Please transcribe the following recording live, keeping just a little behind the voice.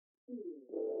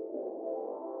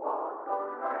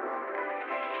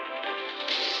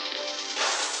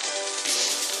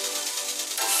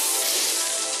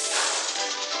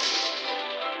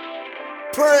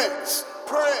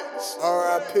Prince,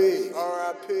 R.I.P.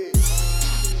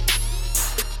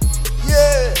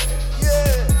 Yeah.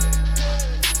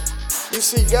 You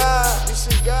see God,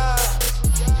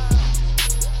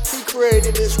 He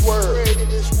created this world.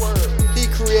 He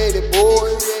created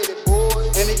boys,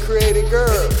 and He created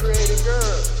girls.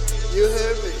 You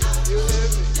hear me?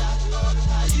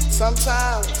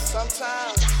 Sometimes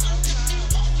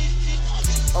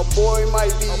a boy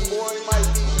might be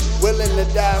willing to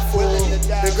die for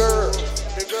the girl.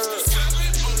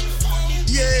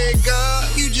 Yeah, God,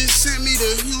 you just sent me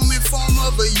the human form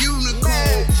of a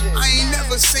unicorn. I ain't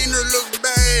never seen her look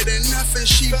bad and nothing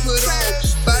she put on.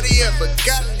 Body of a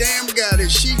goddamn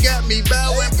goddess. She got me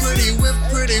bowing pretty with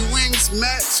pretty wings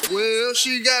matched. Well,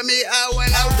 she got me out when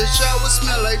out the shower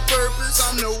smell like purpose.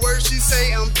 I'm the worst, she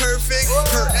say I'm perfect.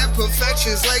 Her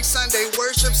imperfections like Sunday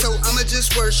worship, so I'ma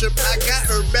just worship. I got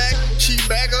her back, she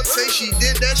back up, say she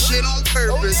did that shit on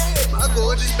purpose. My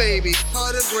gorgeous baby,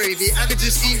 heart of gravy, I could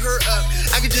just eat her up.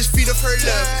 I could just feed off her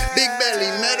love. Big belly,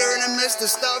 met her in the midst of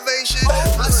starvation.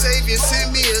 My savior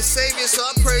sent me a savior, so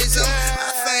I praise him.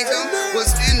 I thank him. Was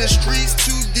in the streets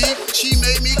too deep. She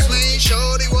made me clean.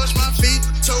 Shorty washed my feet.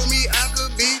 Told me I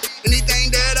could be anything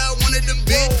that I wanted to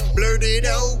be. Blurted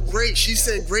out great. She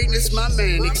said greatness my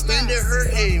man. Extended her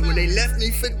hand when they left me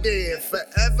for dead.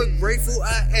 Forever grateful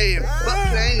I am. My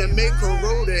plan to make her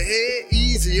road ahead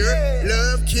easier.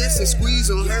 Love, kiss and squeeze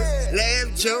on her.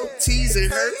 Laugh, joke, teasing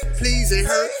her, pleasing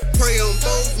her. Pray on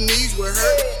both knees with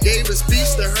her. Gave a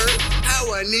speech to her.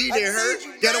 How I needed her.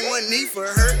 Got on one knee for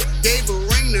her. Gave a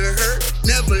ring to her.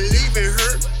 Never leaving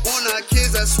her. On our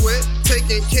kids I swear.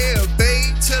 Taking care of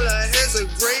babe till our heads are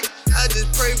great. I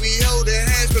just pray we hold their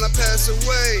hands when I pass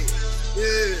away.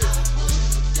 Yeah.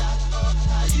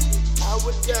 I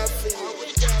would die for you.